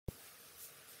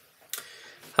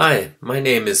Hi, my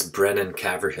name is Brennan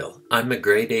Caverhill. I'm a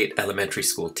grade 8 elementary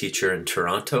school teacher in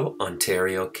Toronto,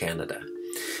 Ontario, Canada.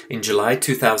 In July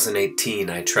 2018,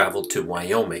 I traveled to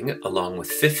Wyoming along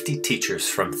with 50 teachers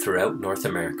from throughout North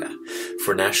America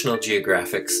for National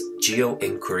Geographic's Geo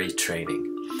Inquiry training.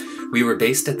 We were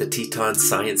based at the Teton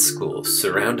Science Schools,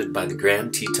 surrounded by the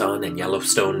Grand Teton and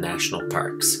Yellowstone National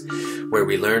Parks, where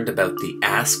we learned about the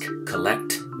ask,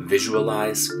 collect,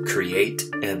 visualize, create,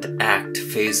 and act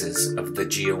phases of the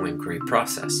Geo Inquiry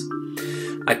process.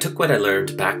 I took what I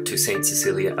learned back to St.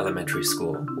 Cecilia Elementary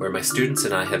School, where my students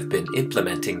and I have been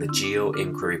implementing the Geo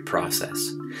Inquiry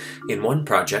process. In one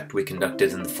project we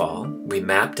conducted in the fall, we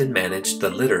mapped and managed the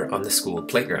litter on the school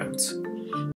playgrounds.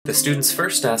 The students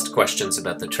first asked questions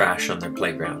about the trash on their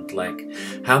playground, like,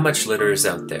 how much litter is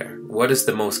out there? What is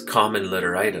the most common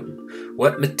litter item?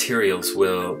 What materials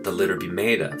will the litter be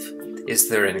made of? Is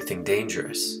there anything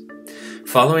dangerous?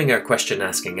 Following our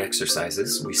question-asking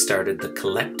exercises, we started the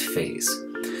collect phase.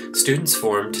 Students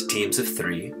formed teams of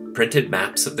 3, printed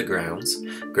maps of the grounds,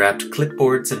 grabbed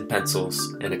clipboards and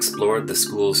pencils, and explored the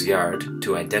school's yard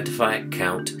to identify,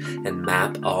 count, and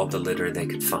map all the litter they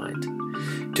could find.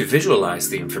 To visualize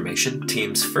the information,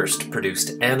 teams first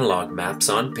produced analog maps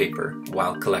on paper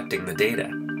while collecting the data.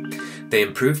 They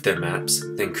improved their maps,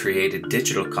 then created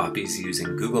digital copies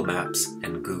using Google Maps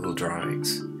and Google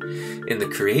Drawings. In the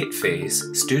create phase,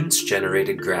 students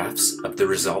generated graphs of the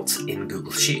results in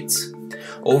Google Sheets.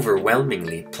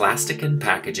 Overwhelmingly, plastic and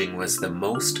packaging was the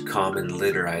most common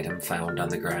litter item found on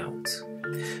the grounds.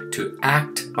 To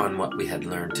act on what we had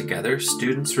learned together,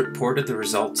 students reported the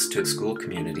results to the school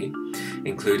community,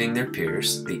 including their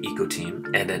peers, the eco team,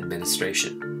 and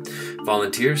administration.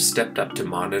 Volunteers stepped up to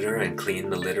monitor and clean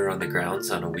the litter on the grounds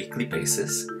on a weekly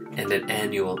basis, and an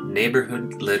annual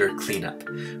neighborhood litter cleanup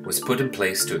was put in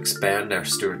place to expand our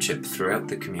stewardship throughout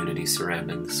the community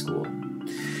surrounding the school.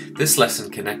 This lesson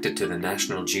connected to the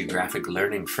National Geographic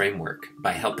learning framework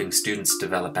by helping students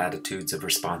develop attitudes of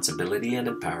responsibility and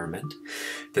empowerment,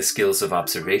 the skills of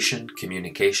observation,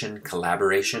 communication,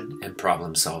 collaboration, and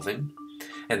problem solving,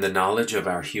 and the knowledge of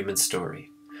our human story.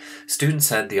 Students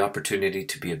had the opportunity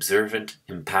to be observant,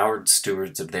 empowered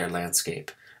stewards of their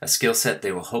landscape, a skill set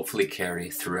they will hopefully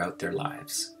carry throughout their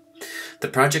lives. The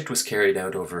project was carried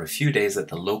out over a few days at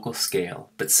the local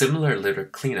scale, but similar litter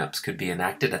cleanups could be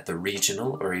enacted at the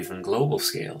regional or even global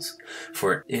scales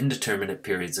for indeterminate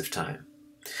periods of time.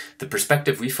 The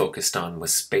perspective we focused on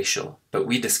was spatial, but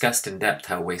we discussed in depth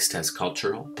how waste has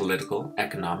cultural, political,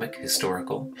 economic,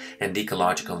 historical, and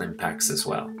ecological impacts as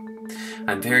well.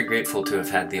 I'm very grateful to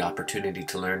have had the opportunity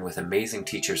to learn with amazing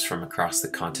teachers from across the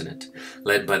continent,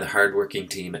 led by the hardworking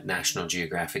team at National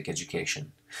Geographic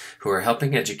Education, who are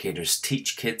helping educators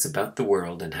teach kids about the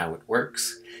world and how it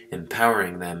works,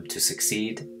 empowering them to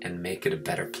succeed and make it a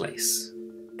better place.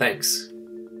 Thanks.